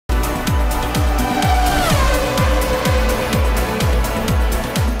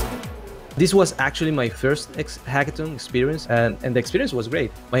This was actually my first hackathon experience, and the experience was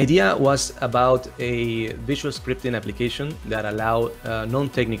great. My idea was about a visual scripting application that allowed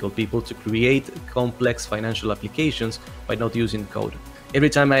non-technical people to create complex financial applications by not using code.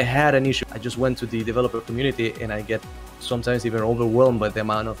 Every time I had an issue, I just went to the developer community, and I get sometimes even overwhelmed by the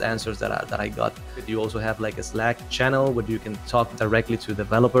amount of answers that I got. You also have like a Slack channel where you can talk directly to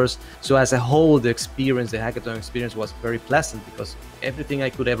developers. So as a whole, the hackathon experience was very pleasant because everything I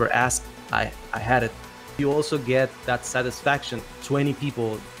could ever ask, I had it. You also get that satisfaction. 20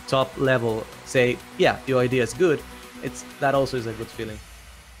 people, top level, say, yeah, your idea is good. That also is a good feeling.